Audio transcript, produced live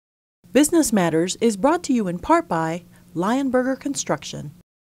Business Matters is brought to you in part by Lionberger Construction.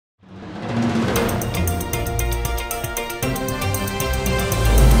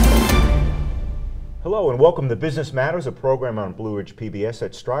 Hello and welcome to Business Matters, a program on Blue Ridge PBS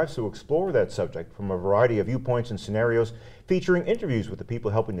that strives to explore that subject from a variety of viewpoints and scenarios, featuring interviews with the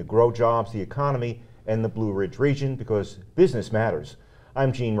people helping to grow jobs, the economy, and the Blue Ridge region, because business matters.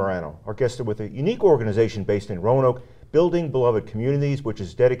 I'm Gene Morano. Our guests are with a unique organization based in Roanoke, Building Beloved Communities, which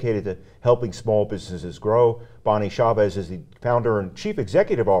is dedicated to helping small businesses grow. Bonnie Chavez is the founder and chief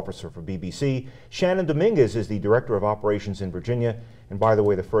executive officer for BBC. Shannon Dominguez is the director of operations in Virginia. And by the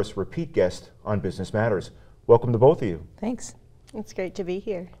way, the first repeat guest on Business Matters. Welcome to both of you. Thanks. It's great to be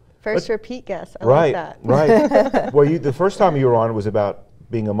here. First repeat guest. I like that. Right. Well, the first time you were on was about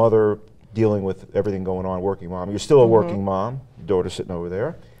being a mother, dealing with everything going on, working mom. You're still a working mom. Your daughter's sitting over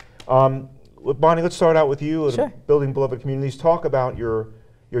there. Bonnie, let's start out with you. Sure. Building Beloved Communities. Talk about your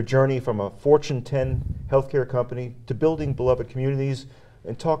journey from a Fortune 10 healthcare company to building beloved communities,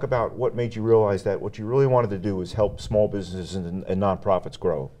 and talk about what made you realize that what you really wanted to do was help small businesses and nonprofits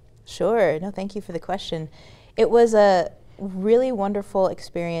grow. Sure. No, thank you for the question. It was a really wonderful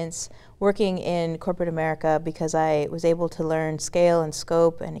experience working in corporate America because I was able to learn scale and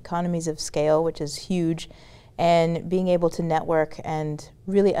scope and economies of scale, which is huge, and being able to network and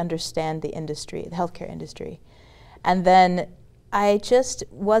really understand the industry, the healthcare industry. And then I just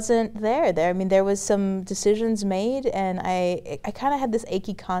wasn't there. I mean, there was some decisions made, and I kind of had this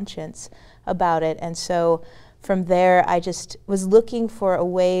achy conscience about it. And so from there, I just was looking for a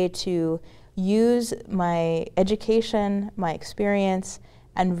way to use my education, my experience,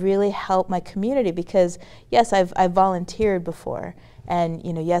 and really help my community. Because yes, I've volunteered before. And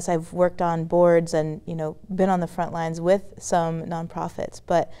yes, I've worked on boards and been on the front lines with some nonprofits,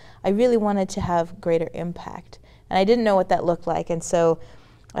 but I really wanted to have greater impact. And I didn't know what that looked like. And so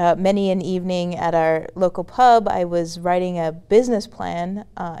many an evening at our local pub, I was writing a business plan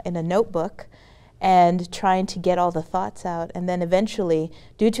in a notebook and trying to get all the thoughts out. And then eventually,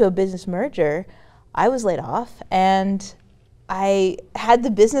 due to a business merger, I was laid off, and I had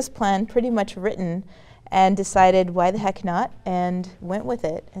the business plan pretty much written and decided why the heck not, and went with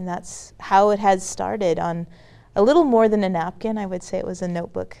it. And that's how it has started, on a little more than a napkin. I would say it was a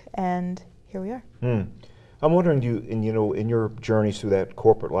notebook, and here we are. I'm wondering, in your journeys through that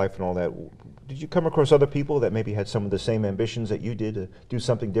corporate life and all that, did you come across other people that maybe had some of the same ambitions that you did to do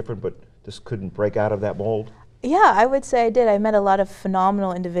something different, but just couldn't break out of that mold? Yeah, I would say I did. I met a lot of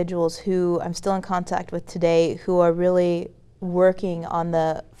phenomenal individuals who I'm still in contact with today, who are really working on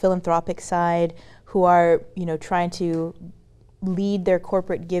the philanthropic side, who are trying to lead their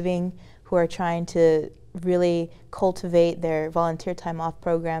corporate giving, who are trying to really cultivate their volunteer time off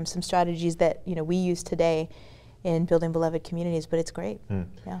programs, some strategies that we use today in Building Beloved Communities, but it's great.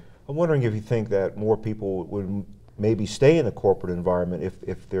 Yeah. I'm wondering if you think that more people would maybe stay in the corporate environment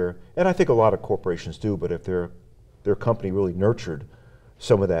if they're, and I think a lot of corporations do, but if their company really nurtured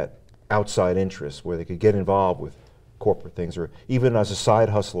some of that outside interest where they could get involved with corporate things, or even as a side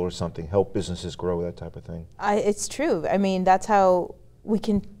hustle or something, help businesses grow, that type of thing. It's true. I mean, that's how we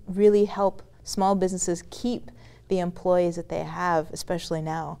can really help small businesses keep the employees that they have, especially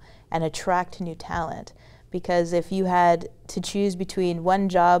now, and attract new talent. Because if you had to choose between one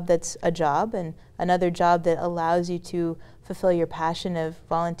job that's a job and another job that allows you to fulfill your passion of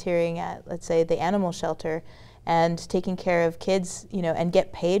volunteering at, let's say, the animal shelter and taking care of kids, and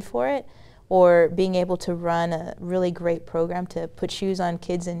get paid for it, or being able to run a really great program to put shoes on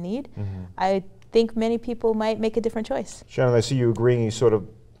kids in need, I think many people might make a different choice. Shannon, I see you agreeing. You sort of,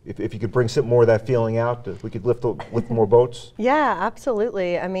 if you could bring some more of that feeling out, we could lift more boats. Yeah,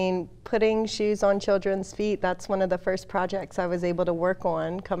 absolutely. I mean, putting shoes on children's feet, that's one of the first projects I was able to work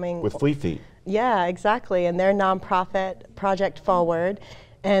on coming. With Fleet Feet. Yeah, exactly. And their nonprofit, Project Forward.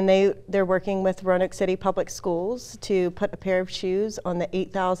 And they're working with Roanoke City Public Schools to put a pair of shoes on the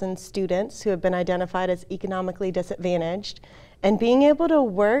 8,000 students who have been identified as economically disadvantaged. And being able to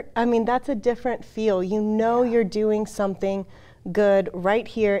work, I mean, that's a different feel. You're doing something good right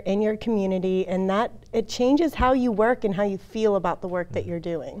here in your community, and that it changes how you work and how you feel about the work that you're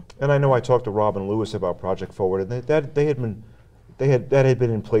doing. And I know I talked to Robin Lewis about Project Forward, and that had been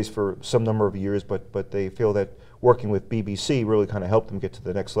in place for some number of years, but they feel that working with BBC really kind of helped them get to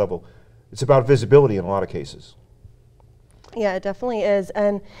the next level. It's about visibility in a lot of cases. Yeah, it definitely is.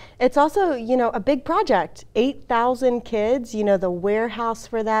 And it's also, a big project. 8,000 kids, the warehouse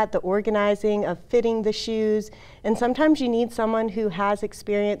for that, the organizing of fitting the shoes. And sometimes you need someone who has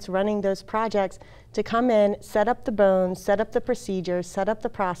experience running those projects to come in, set up the bones, set up the procedures, set up the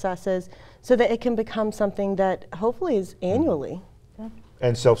processes, so that it can become something that hopefully is annually.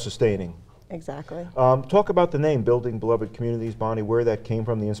 And self-sustaining. Exactly. Talk about the name, Building Beloved Communities, Bonnie, where that came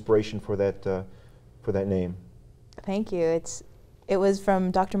from, the inspiration for that name. Thank you. It was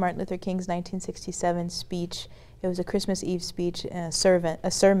from Dr. Martin Luther King's 1967 speech. It was a Christmas Eve speech, a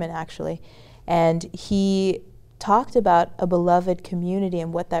sermon actually, and he talked about a beloved community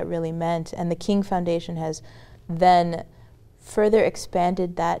and what that really meant, and the King Foundation has then further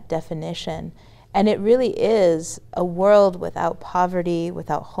expanded that definition. And it really is a world without poverty,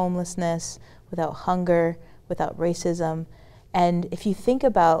 without homelessness, without hunger, without racism. And if you think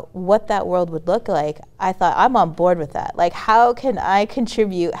about what that world would look like, I thought, I'm on board with that. Like, how can I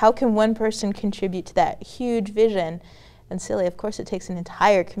contribute? How can one person contribute to that huge vision? And silly, of course, it takes an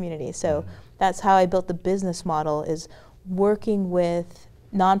entire community. So that's how I built the business model, is working with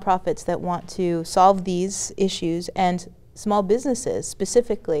nonprofits that want to solve these issues and small businesses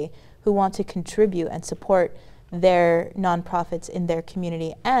specifically who want to contribute and support their nonprofits in their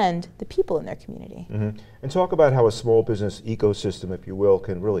community and the people in their community. And talk about how a small business ecosystem, if you will,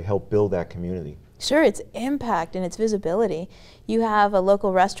 can really help build that community. Sure, its impact and its visibility. You have a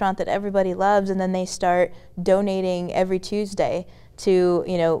local restaurant that everybody loves, and then they start donating every Tuesday to,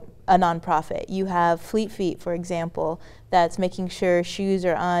 you know, a nonprofit. You have Fleet Feet, for example, that's making sure shoes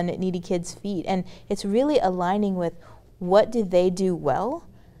are on needy kids' feet. And it's really aligning with what do they do well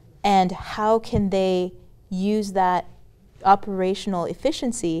and how can they use that operational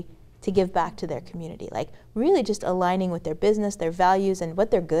efficiency to give back to their community. Like, really just aligning with their business, their values, and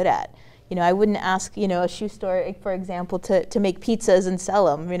what they're good at. You know, I wouldn't ask, you know, a shoe store, for example, to make pizzas and sell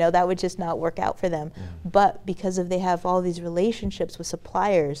them. You know, that would just not work out for them. But because they have all these relationships with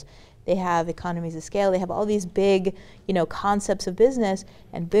suppliers, they have economies of scale, they have all these big, you know, concepts of business,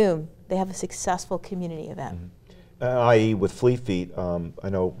 and boom, they have a successful community event. I.e. with Fleet Feet, I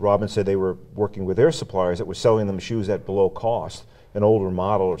know Robin said they were working with their suppliers that were selling them shoes at below cost, an older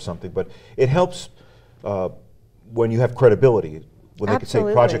model or something, but it helps when you have credibility, when they could say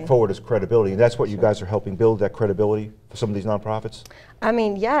Project Forward is credibility, and that's what you guys are helping build, that credibility for some of these nonprofits? I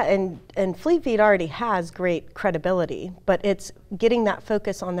mean, yeah, and Fleet Feet already has great credibility, but it's getting that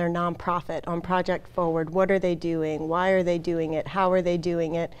focus on their nonprofit, on Project Forward. What are they doing? Why are they doing it? How are they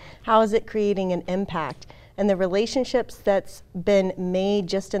doing it? How is it creating an impact? And the relationships that's been made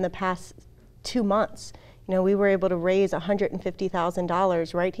just in the past 2 months. You know, we were able to raise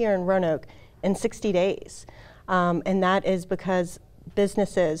 $150,000 right here in Roanoke in 60 days. And that is because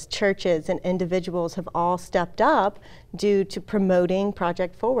businesses, churches, and individuals have all stepped up due to promoting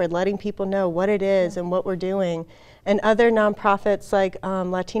Project Forward, letting people know what it is and what we're doing. And other nonprofits like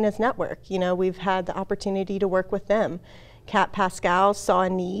Latinas Network, you know, we've had the opportunity to work with them. Kat Pascal saw a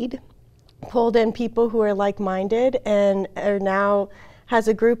need, pulled in people who are like-minded, and are now has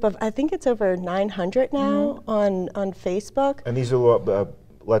a group of, I think it's over 900 now on Facebook. And these are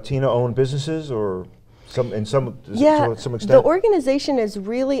Latina-owned businesses, or to some extent? The organization is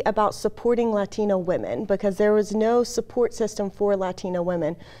really about supporting Latino women, because there was no support system for Latino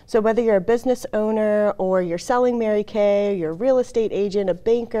women. So whether you're a business owner or you're selling Mary Kay, you're a real estate agent, a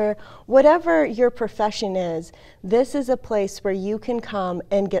banker, whatever your profession is, this is a place where you can come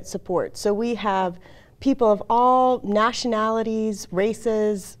and get support. So we have people of all nationalities,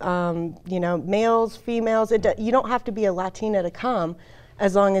 races, you know, males, females. You don't have to be a Latina to come,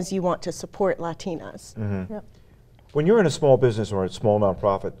 as long as you want to support Latinas. Yep. When you're in a small business or a small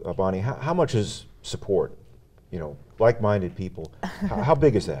nonprofit, Bonnie, how much is support? You know, like-minded people. How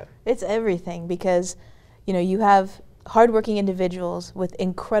big is that? It's everything, because, you know, you have hardworking individuals with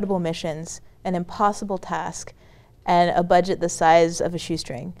incredible missions, an impossible task, and a budget the size of a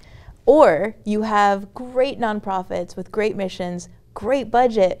shoestring. Or you have great nonprofits with great missions, great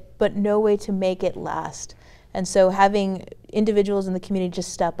budget, but no way to make it last. And so having individuals in the community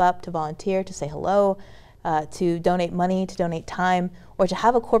just step up to volunteer, to say hello, to donate money, to donate time, or to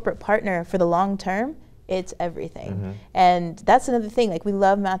have a corporate partner for the long term, it's everything. And that's another thing, like, we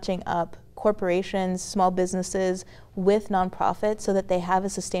love matching up corporations, small businesses with nonprofits so that they have a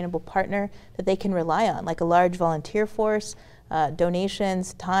sustainable partner that they can rely on, like a large volunteer force,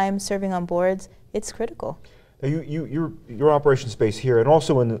 donations, time, serving on boards. It's critical. Now your operations based here and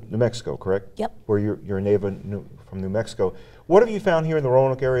also in New Mexico, correct? Yep. Where you're a native from New Mexico. What have you found here in the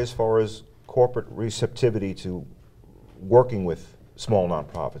Roanoke area as far as corporate receptivity to working with small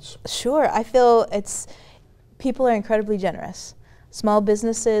nonprofits? Sure, I feel people are incredibly generous. Small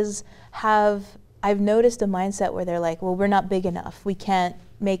businesses I've noticed a mindset where they're like, well, we're not big enough. We can't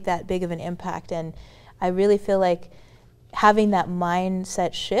make that big of an impact. And I really feel like having that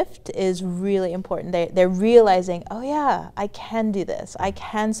mindset shift is really important. They're realizing, oh yeah, I can do this. I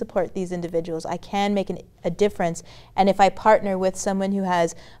can support these individuals. I can make a difference. And if I partner with someone who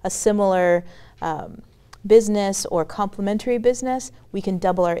has a similar business or complementary business, we can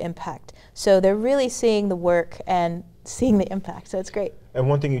double our impact. So they're really seeing the work and seeing the impact, so it's great. And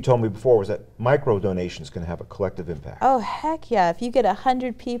one thing you told me before was that micro donations can have a collective impact. Oh heck yeah, if you get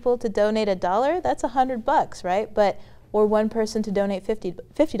 100 people to donate $1, that's $100, right? But, or one person to donate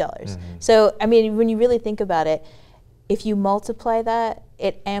 $50. So, I mean, when you really think about it, if you multiply that,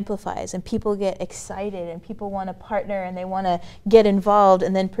 it amplifies and people get excited and people want to partner and they want to get involved,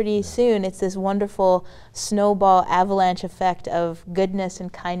 and then pretty soon it's this wonderful snowball avalanche effect of goodness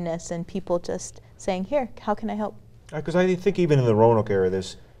and kindness and people just saying, here, how can I help? Because I think even in the Roanoke area,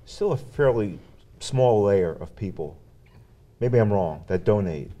 there's still a fairly small layer of people, maybe I'm wrong, that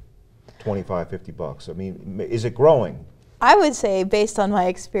donate $25, $50. I mean, is it growing? I would say, based on my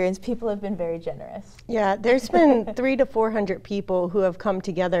experience, people have been very generous. Yeah, there's been 300 to 400 people who have come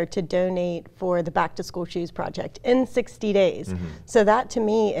together to donate for the Back to School Shoes Project in 60 days. So that to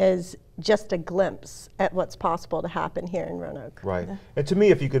me is just a glimpse at what's possible to happen here in Roanoke. Right. And to me,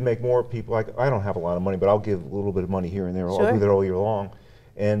 if you could make more people, like I don't have a lot of money, but I'll give a little bit of money here and there. Sure. I'll do that all year long.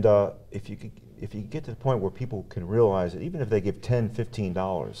 And if you get to the point where people can realize that even if they give $10,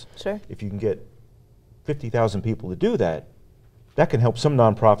 $15, Sure. if you can get 50,000 people to do that, that can help some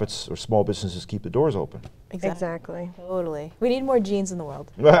nonprofits or small businesses keep the doors open. Exactly. Totally. We need more jeans in the world.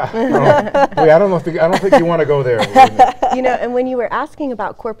 I don't think you want to go there. You know, and when you were asking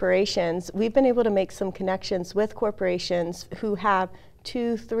about corporations, we've been able to make some connections with corporations who have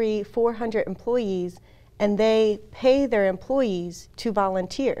 200, 300, 400 employees, and they pay their employees to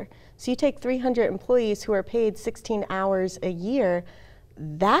volunteer. So you take 300 employees who are paid 16 hours a year,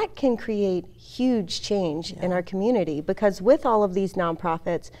 that can create huge change in our community, because with all of these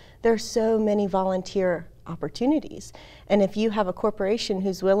nonprofits, there's so many volunteer opportunities. And if you have a corporation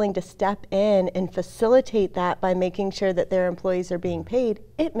who's willing to step in and facilitate that by making sure that their employees are being paid,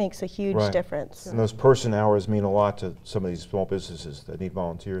 it makes a huge difference. And those person hours mean a lot to some of these small businesses that need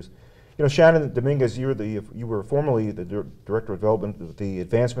volunteers. You know, Shannon Dominguez, you were formerly the Director of Development with the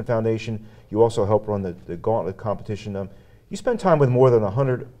Advancement Foundation. You also helped run the Gauntlet competition. You spent time with more than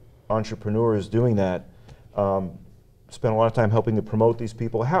 100 entrepreneurs doing that. Spent a lot of time helping to promote these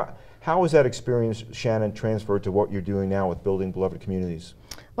people. How has that experience, Shannon, transferred to what you're doing now with building beloved communities?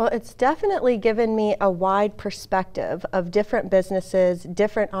 Well, it's definitely given me a wide perspective of different businesses,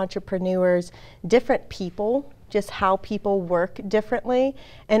 different entrepreneurs, different people, just how people work differently.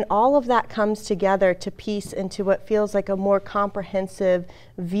 And all of that comes together to piece into what feels like a more comprehensive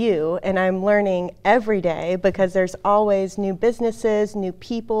view. And I'm learning every day because there's always new businesses, new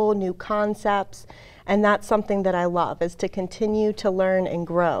people, new concepts. And that's something that I love, is to continue to learn and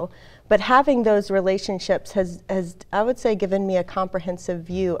grow. But having those relationships has, I would say, given me a comprehensive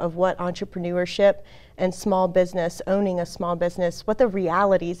view of what entrepreneurship and small business, owning a small business, what the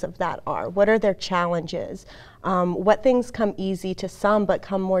realities of that are. What are their challenges? What things come easy to some but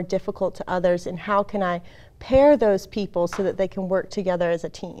come more difficult to others, and how can I pair those people so that they can work together as a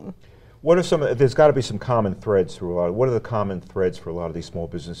team? What are there's got to be some common threads through what are the common threads for a lot of these small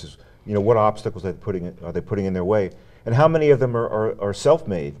businesses? You know, what obstacles are they putting in their way? And how many of them are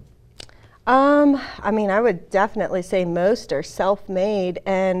self-made? I mean, I would definitely say most are self-made,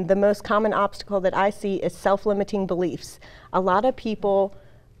 and the most common obstacle that I see is self-limiting beliefs. A lot of people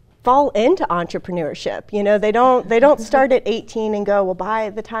fall into entrepreneurship. You know, they don't start at 18 and go, well, by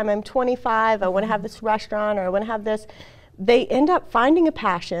the time I'm 25, I want to have this restaurant, or I want to have this. They end up finding a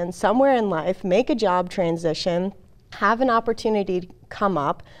passion somewhere in life, make a job transition, have an opportunity to come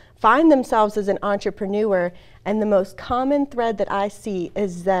up, find themselves as an entrepreneur, and the most common thread that I see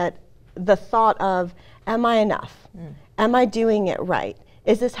is that the thought of, am I enough? Am I doing it right?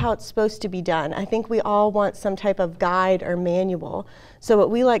 Is this how it's supposed to be done? I think we all want some type of guide or manual. So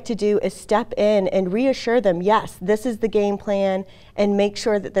what we like to do is step in and reassure them, yes, this is the game plan, and make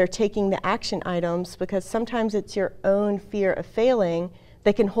sure that they're taking the action items, because sometimes it's your own fear of failing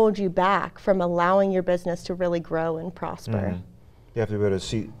that can hold you back from allowing your business to really grow and prosper. You have to be able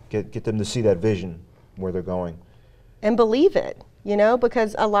to get them to see that vision where they're going. And believe it. You know,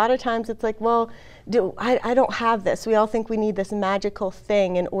 because a lot of times it's like, well, I don't have this. We all think we need this magical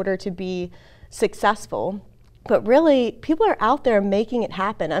thing in order to be successful. But really, people are out there making it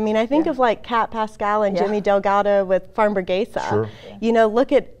happen. I mean, I think of like Kat Pascal and Jimmy Delgado with Farm Burguesa. Sure. You know,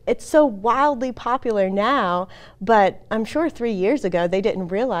 look at, it's so wildly popular now, but I'm sure 3 years ago they didn't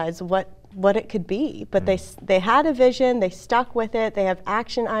realize what it could be. But they had a vision, they stuck with it, they have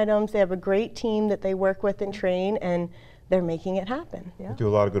action items, they have a great team that they work with and train, and they're making it happen. You do a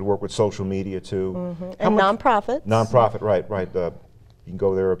lot of good work with social media too. And nonprofits. Nonprofit, right. You can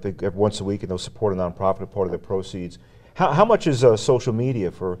go there every once a week and they'll support a nonprofit, a part of their proceeds. How much is social media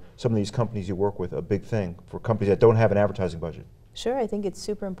for some of these companies you work with a big thing for companies that don't have an advertising budget? Sure, I think it's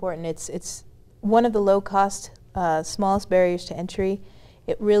super important. It's one of the low-cost, smallest barriers to entry.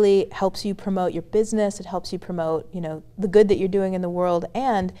 It really helps you promote your business. It helps you promote, the good that you're doing in the world,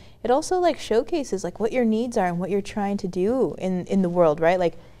 and it also like showcases like what your needs are and what you're trying to do in the world, right?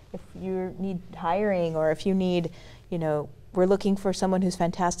 Like if you need hiring, or if you need, we're looking for someone who's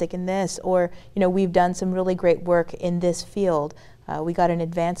fantastic in this, or we've done some really great work in this field. We got an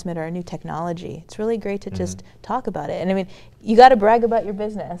advancement or a new technology. It's really great to just talk about it. And I mean, you got to brag about your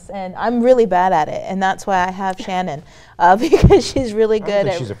business, and I'm really bad at it, and that's why I have Shannon, because she's really good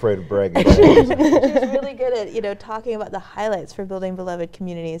at. She's afraid of bragging. She's really good at talking about the highlights for building beloved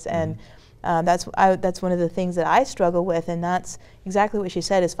communities, and that's one of the things that I struggle with, and that's exactly what she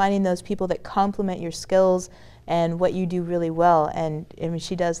said, is finding those people that complement your skills and what you do really well, and I mean,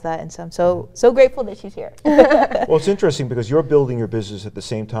 she does that, and so I'm so grateful that she's here. Well, it's interesting because you're building your business at the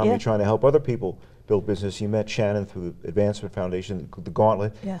same time you're trying to help other people build business. You met Shannon through the Advancement Foundation, the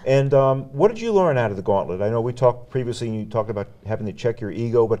Gauntlet. And what did you learn out of the Gauntlet? I know we talked previously, and you talked about having to check your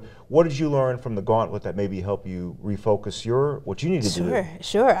ego, but what did you learn from the Gauntlet that maybe help you refocus what you need to do?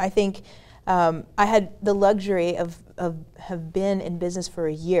 Sure. I think I had the luxury of have been in business for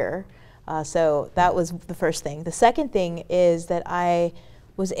a year. So that was the first thing. The second thing is that I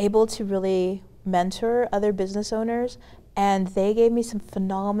was able to really mentor other business owners, and they gave me some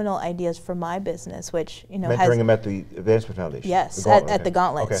phenomenal ideas for my business, which mentoring them at the Advancement Foundation. Yes, at the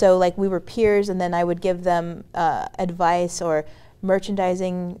Gauntlet. Okay. So like we were peers, and then I would give them advice or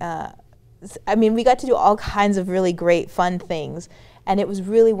merchandising. I mean, we got to do all kinds of really great, fun things. And it was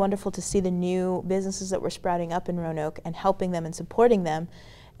really wonderful to see the new businesses that were sprouting up in Roanoke and helping them and supporting them.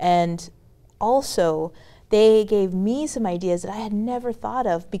 And also, they gave me some ideas that I had never thought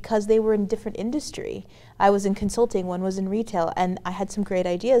of because they were in different industry. I was in consulting, one was in retail, and I had some great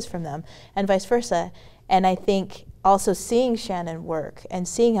ideas from them, and vice versa. And I think also seeing Shannon work and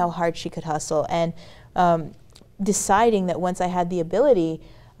seeing how hard she could hustle, and deciding that once I had the ability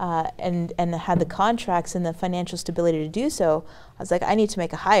and had the contracts and the financial stability to do so, I was like, I need to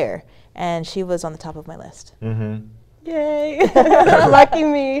make a hire. And she was on the top of my list. Yay, lucky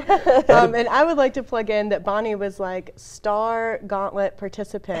me. And I would like to plug in that Bonnie was like star Gauntlet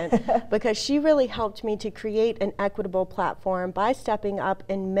participant because she really helped me to create an equitable platform by stepping up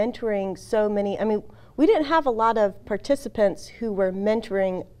and mentoring so many. I mean, we didn't have a lot of participants who were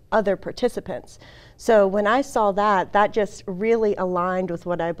mentoring other participants. So when I saw that just really aligned with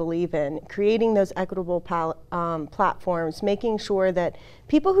what I believe in, creating those equitable platforms, making sure that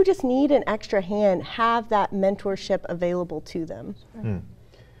people who just need an extra hand have that mentorship available to them.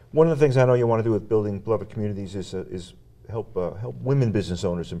 One of the things I know you want to do with building beloved communities is help women business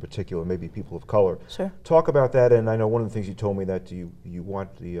owners in particular, maybe people of color. Talk about that, and I know one of the things you told me that you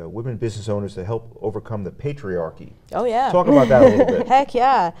want the women business owners to help overcome the patriarchy. Oh yeah. Talk about that a little bit. Heck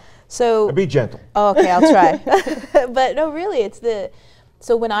yeah. So be gentle. Oh, okay, I'll try. But no, really,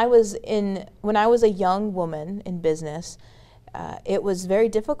 so when I was a young woman in business, it was very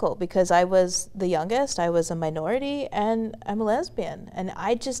difficult because I was the youngest, I was a minority, and I'm a lesbian. And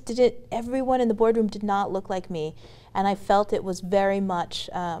I just didn't, everyone in the boardroom did not look like me. And I felt it was very much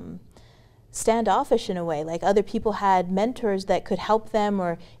standoffish in a way, like other people had mentors that could help them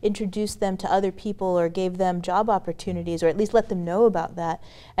or introduce them to other people or gave them job opportunities or at least let them know about that.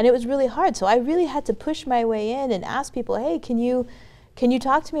 And it was really hard. So I really had to push my way in and ask people, hey, can you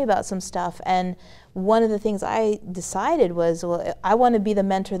talk to me about some stuff? And one of the things I decided was, well, I want to be the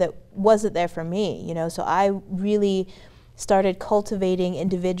mentor that wasn't there for me, so I really started cultivating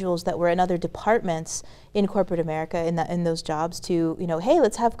individuals that were in other departments in corporate America in those jobs to, hey,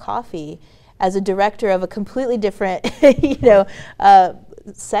 let's have coffee, as a director of a completely different,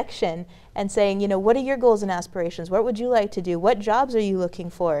 section, and saying, what are your goals and aspirations? What would you like to do? What jobs are you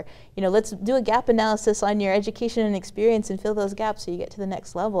looking for? Let's do a gap analysis on your education and experience and fill those gaps so you get to the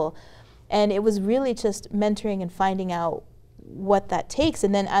next level. And it was really just mentoring and finding out what that takes.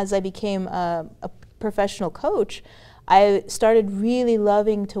 And then as I became a professional coach, I started really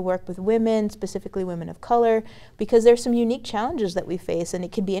loving to work with women, specifically women of color, because there's some unique challenges that we face, and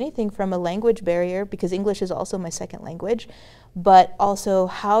it could be anything from a language barrier, because English is also my second language, but also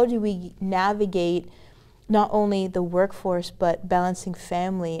how do we navigate not only the workforce, but balancing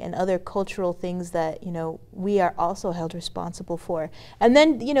family and other cultural things that, we are also held responsible for. And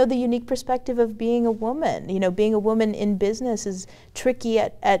then, the unique perspective of being a woman. Being a woman in business is tricky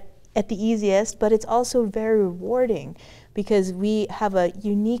at at the easiest, but it's also very rewarding because we have a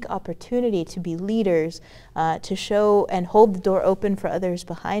unique opportunity to be leaders, to show and hold the door open for others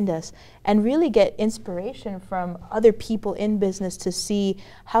behind us, and really get inspiration from other people in business to see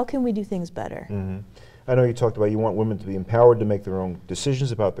how can we do things better. Mm-hmm. I know you talked about you want women to be empowered to make their own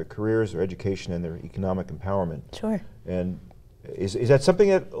decisions about their careers, their education, and their economic empowerment. Sure. And is that something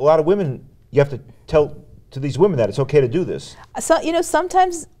that a lot of women, you have to tell to these women that it's okay to do this? So, you know,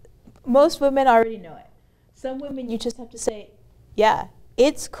 sometimes most women already know it. Some women you just have to say, yeah,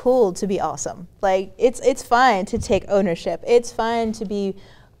 it's cool to be awesome. Like, it's fine to take ownership. It's fine to be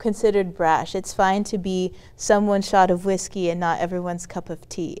considered brash. It's fine to be someone's shot of whiskey and not everyone's cup of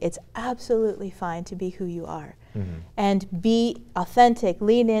tea. It's absolutely fine to be who you are. Mm-hmm. And be authentic,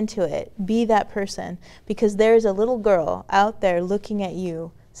 lean into it, be that person, because there's a little girl out there looking at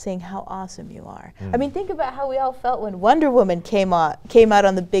you saying how awesome you are. I mean, think about how we all felt when Wonder Woman came out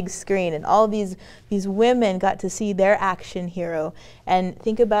on the big screen, and all these women got to see their action hero. And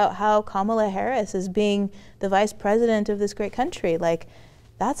think about how Kamala Harris is being the vice president of this great country. Like,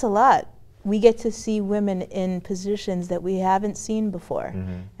 that's a lot. We get to see women in positions that we haven't seen before.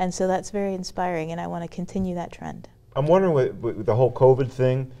 Mm-hmm. And so that's very inspiring, and I want to continue that trend. I'm wondering with the whole COVID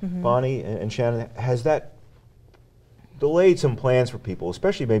thing, mm-hmm. Bonnie and Shannon, has that delayed some plans for people,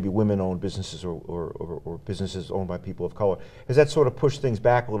 especially maybe women-owned businesses or businesses owned by people of color? Has that sort of pushed things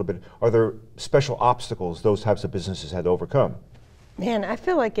back a little bit? Are there special obstacles those types of businesses had to overcome? Man, I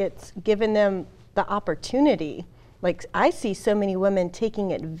feel like it's given them the opportunity. Like, I see so many women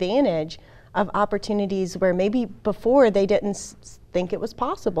taking advantage of opportunities where maybe before they didn't think it was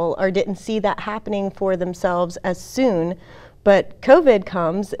possible or didn't see that happening for themselves as soon. But COVID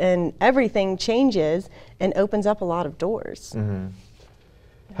comes and everything changes and opens up a lot of doors. Mm-hmm.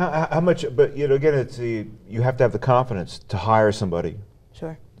 How much, but you know, again, it's you have to have the confidence to hire somebody.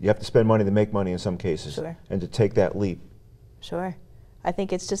 Sure. You have to spend money to make money in some cases. Sure. And to take that leap. Sure. I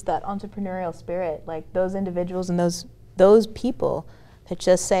think it's just that entrepreneurial spirit, like those individuals and those people that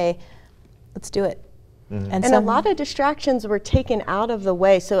just say, let's do it. Mm-hmm. And a lot of distractions were taken out of the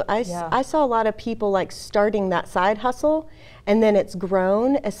way. So I saw a lot of people like starting that side hustle, and then it's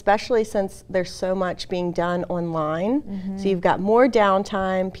grown, especially since there's so much being done online. Mm-hmm. So you've got more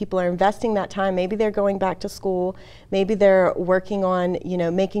downtime, people are investing that time, maybe they're going back to school, maybe they're working on, you know,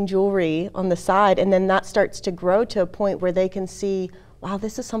 making jewelry on the side, and then that starts to grow to a point where they can see, wow,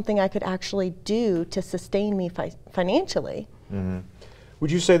 this is something I could actually do to sustain me financially. Mm-hmm.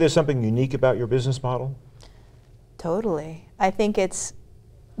 Would you say there's something unique about your business model? Totally. I think it's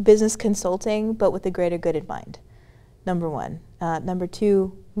business consulting, but with the greater good in mind, number one. Number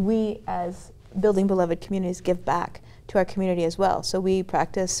two, we as Building Beloved Communities give back to our community as well. So we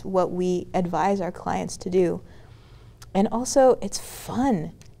practice what we advise our clients to do. And also, it's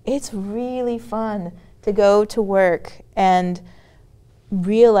fun. It's really fun to go to work and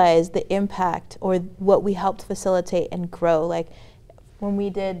realize the impact or what we helped facilitate and grow. Like, when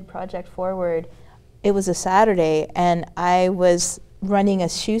we did Project Forward, it was a Saturday, and I was running a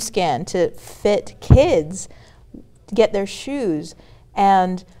shoe scan to fit kids to get their shoes.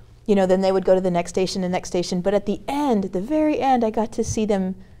 And, you know, then they would go to the next station, but at the end, the very end, I got to see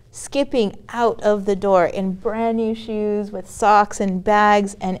them skipping out of the door in brand new shoes with socks and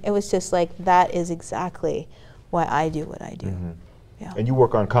bags, and it was just like, that is exactly why I do what I do. Mm-hmm. Yeah. And you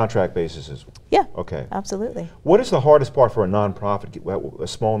work on contract basis? Yeah. Okay. Absolutely. What is the hardest part for a nonprofit, a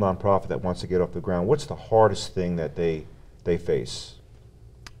small nonprofit that wants to get off the ground? What's the hardest thing that they face?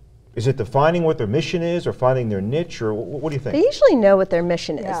 Is it defining what their mission is, or finding their niche, or what do you think? They usually know what their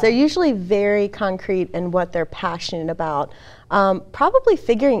mission is. Yeah. They're usually very concrete in what they're passionate about. Probably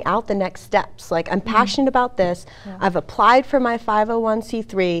figuring out the next steps. Like, I'm passionate about this. Yeah. I've applied for my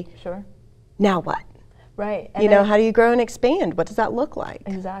 501c3. Sure. Now what? Right. And you know, how do you grow and expand? What does that look like?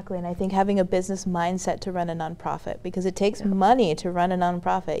 Exactly. And I think having a business mindset to run a nonprofit, because it takes money to run a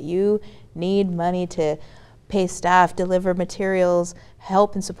nonprofit. You need money to pay staff, deliver materials,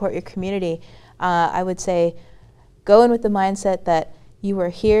 help and support your community. I would say go in with the mindset that you are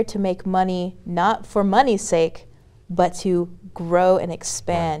here to make money, not for money's sake, but to grow and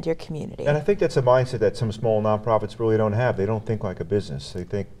expand your community. And I think that's a mindset that some small nonprofits really don't have. They don't think like a business. They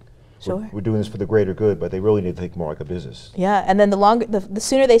think, sure, we're doing this for the greater good, but they really need to think more like a business. Yeah, and then the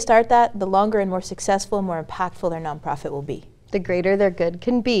sooner they start that, the longer and more successful and more impactful their nonprofit will be. The greater their good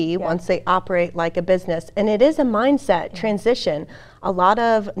can be once they operate like a business. And it is a mindset transition. A lot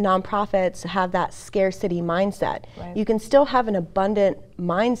of nonprofits have that scarcity mindset. Right. You can still have an abundant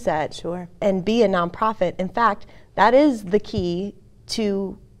mindset and be a nonprofit. In fact, that is the key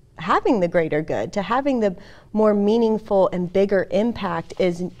to having the greater good, to having the more meaningful and bigger impact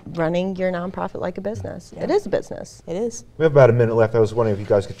is running your nonprofit like a business. Yeah. It is a business. It is. We have about a minute left. I was wondering if you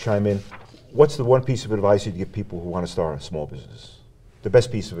guys could chime in. What's the one piece of advice you'd give people who want to start a small business? The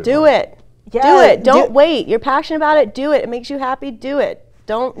best piece of advice. Do it. Yeah, do it. Don't wait. You're passionate about it. Do it. It makes you happy. Do it.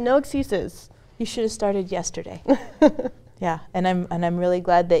 No excuses. You should have started yesterday. Yeah, and I'm really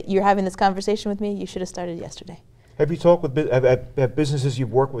glad that you're having this conversation with me. You should have started yesterday. Have you talked with have businesses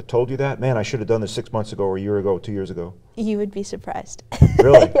you've worked with told you that? Man, I should have done this 6 months ago, or a year ago, 2 years ago. You would be surprised.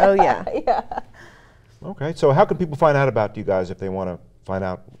 Really? Oh yeah. Yeah. Okay. So how can people find out about you guys if they want to find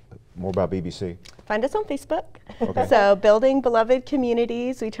out more about BBC? Find us on Facebook. Okay. So Building Beloved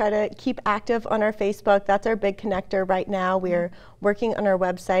Communities, we try to keep active on our Facebook. That's our big connector right now. We're working on our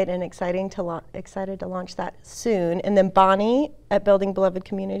website and excited to launch that soon. And then Bonnie at Building Beloved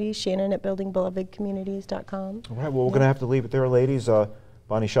Communities, Shannon at buildingbelovedcommunities.com. All right. Well, we're going to have to leave it there, ladies.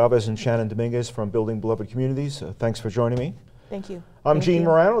 Bonnie Chavez and Shannon Dominguez from Building Beloved Communities. Thanks for joining me. Thank you. I'm Gene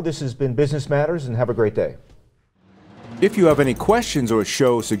Morano. This has been Business Matters, and have a great day. If you have any questions or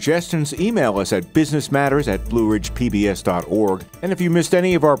show suggestions, email us at businessmatters@blueridgepbs.org. And if you missed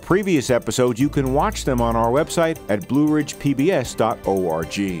any of our previous episodes, you can watch them on our website at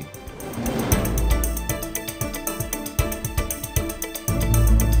blueridgepbs.org.